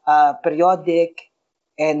 periodic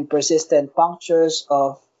and persistent punctures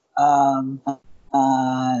of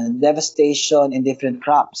devastation in different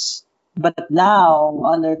crops. But now,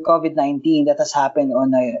 under COVID-19, that has happened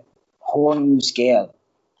on a whole new scale.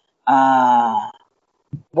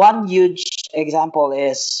 One huge example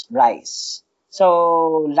is rice.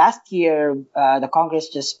 So last year, the Congress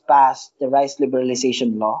just passed the rice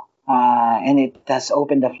liberalization law, and it has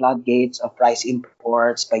opened the floodgates of rice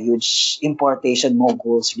imports by huge importation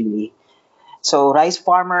moguls, really. So rice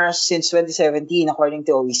farmers since 2017, according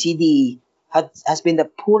to OECD, has been the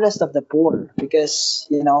poorest of the poor because,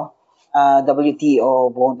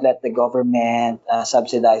 WTO won't let the government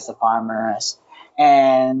subsidize the farmers.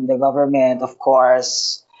 And the government, of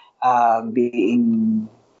course, being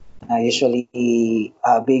usually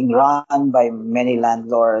being run by many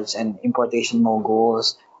landlords and importation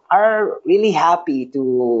moguls, are really happy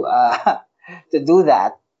to to do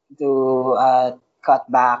that, to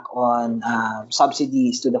cut back on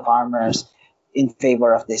subsidies to the farmers in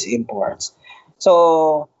favor of these imports.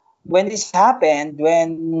 So when this happened,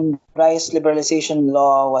 when rice liberalization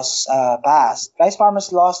law was passed, rice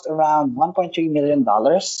farmers lost around $1.3 million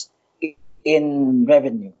in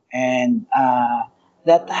revenue, and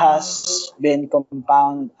that has been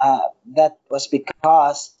compound. That was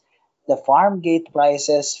because the farm gate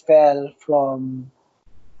prices fell from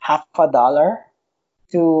half a dollar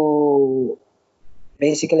to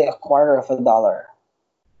basically a quarter of a dollar.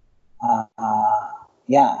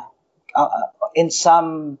 Yeah, in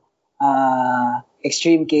some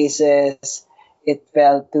extreme cases, it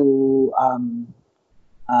fell to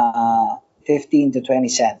 15 to 20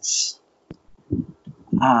 cents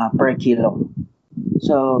per kilo.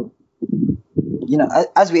 So,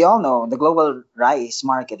 as we all know, the global rice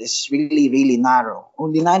market is really, really narrow.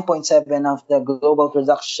 Only 9.7 of the global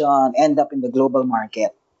production end up in the global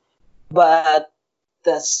market. But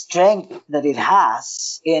the strength that it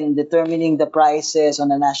has in determining the prices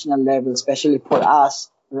on a national level, especially for us,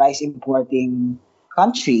 rice importing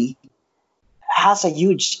country, has a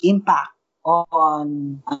huge impact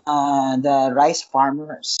on the rice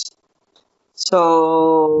farmers.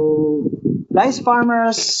 So, rice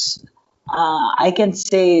farmers, I can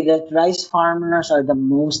say that rice farmers are the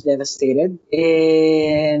most devastated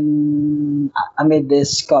in amid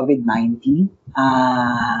this COVID-19.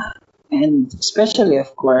 And especially,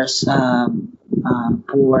 of course,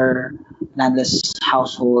 poor landless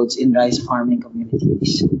households in rice farming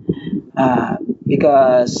communities, uh,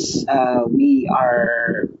 because we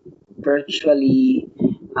are virtually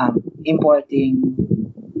importing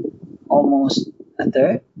almost a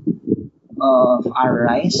third of our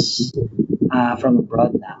rice from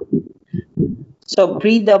abroad now. So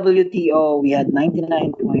pre-WTO, we had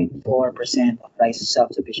 99.4% of rice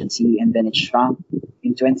self-sufficiency, and then it shrunk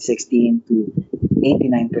in 2016 to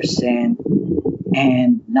 89%,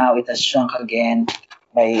 and now it has shrunk again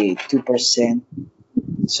by 2%.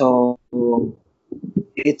 So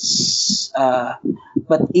it's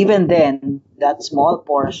but even then, that small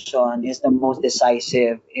portion is the most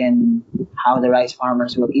decisive in how the rice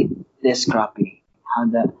farmers will eat this cropping,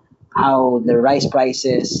 how the rice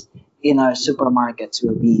prices in our supermarkets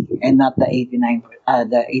will be, and not the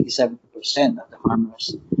 87% of the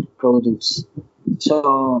farmers' produce.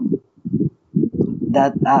 So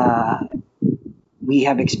that we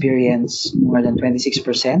have experienced more than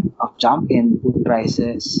 26% of jump in food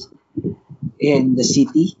prices in the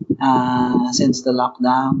city since the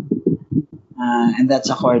lockdown, and that's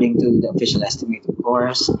according to the official estimate, of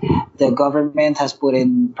course. The government has put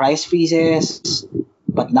in price freezes,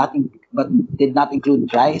 but did not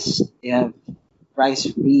include rice. They have price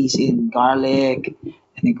freeze in garlic,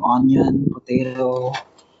 I think onion, potato,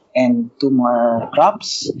 and two more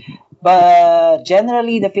crops. But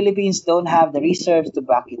generally, the Philippines don't have the reserves to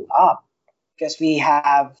back it up because we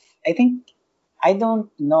have, I think, I don't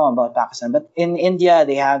know about Pakistan, but in India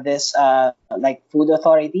they have this like food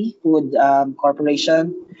authority, food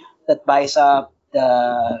corporation that buys up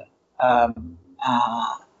the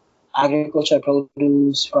agricultural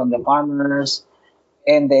produce from the farmers,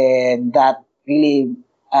 and then that really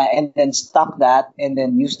and then stock that, and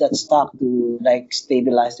then use that stock to like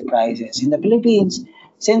stabilize the prices in the Philippines.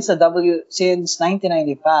 Since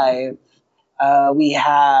 1995, we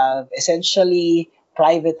have essentially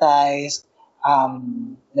privatized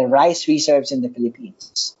the rice reserves in the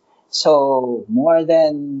Philippines. So more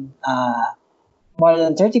than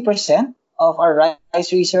 30% of our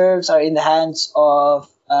rice reserves are in the hands of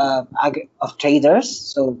traders,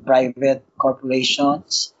 so private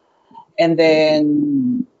corporations, and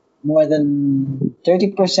then more than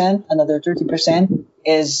 30%, another 30%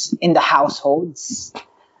 is in the households.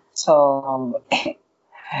 So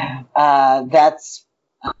that's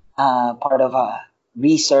part of a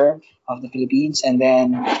reserve of the Philippines, and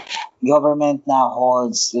then government now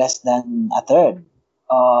holds less than a third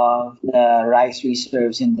of the rice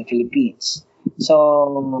reserves in the Philippines.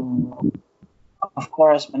 So of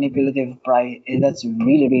course, manipulative price, that's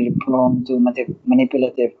really, really prone to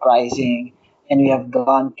manipulative pricing, and we have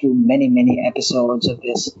gone through many, many episodes of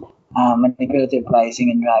this manipulative pricing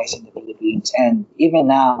in rice in the Philippines, and even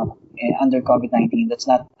now under COVID-19, that's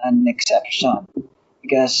not an exception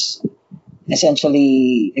because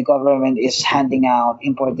essentially the government is handing out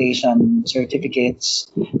importation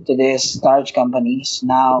certificates to these large companies.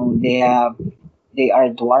 Now they are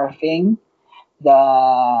dwarfing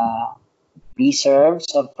the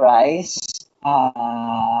reserves of rice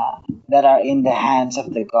that are in the hands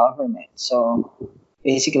of the government. So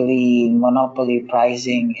basically, monopoly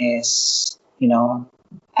pricing is,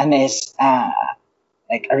 and is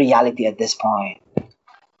like a reality at this point.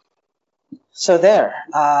 So there,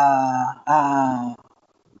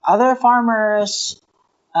 other farmers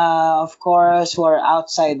of course, who are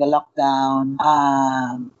outside the lockdown,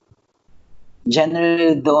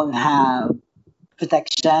 generally don't have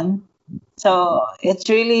protection. So it's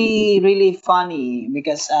really, really funny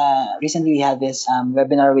because recently we had this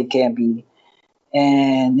webinar with KMP,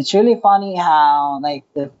 and it's really funny how like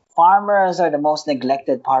the farmers are the most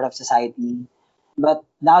neglected part of society, but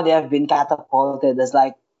now they have been catapulted as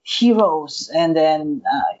like heroes, and then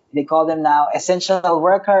they call them now essential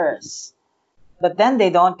workers. But then they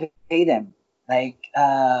don't pay them. Like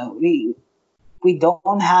we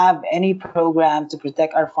don't have any program to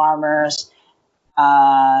protect our farmers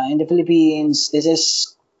in the Philippines. This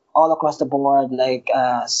is all across the board. Like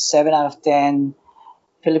 7 out of 10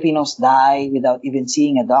 Filipinos die without even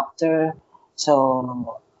seeing a doctor.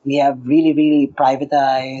 So we have really, really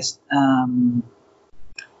privatized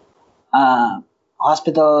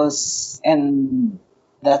hospitals, and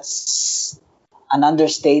that's an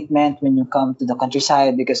understatement when you come to the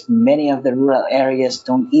countryside because many of the rural areas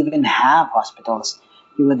don't even have hospitals.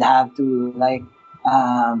 You would have to like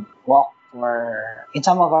walk for in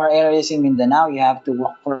some of our areas in Mindanao. You have to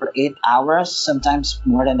walk for 8 hours, sometimes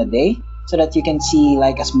more than a day, so that you can see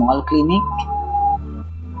like a small clinic.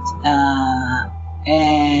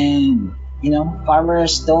 And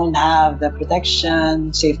farmers don't have the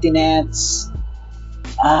protection, safety nets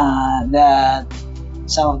that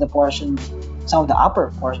some of the portion, some of the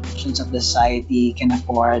upper portions of the society can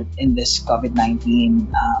afford in this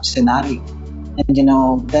COVID-19 scenario.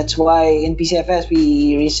 And that's why in PCFS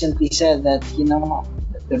we recently said that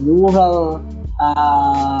the rural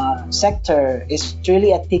sector is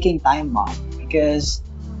really a ticking time bomb because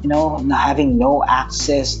having no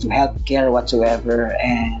access to healthcare whatsoever,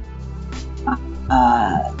 and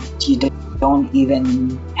you don't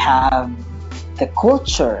even have the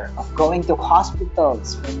culture of going to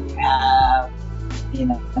hospitals when you have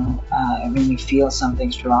when you feel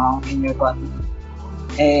something's wrong in your body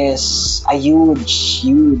is a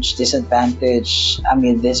huge disadvantage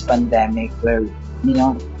amid this pandemic where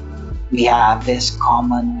we have this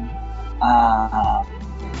common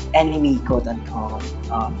enemy, quote unquote,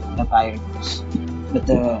 of the virus. But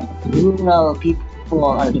the rural people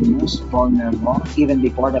are the most vulnerable even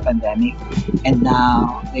before the pandemic, and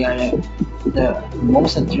now they are the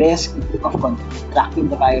most at risk of contracting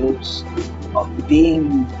the virus, of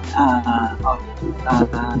being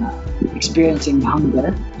experiencing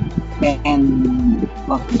hunger, and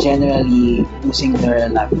of generally losing their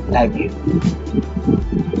livelihood.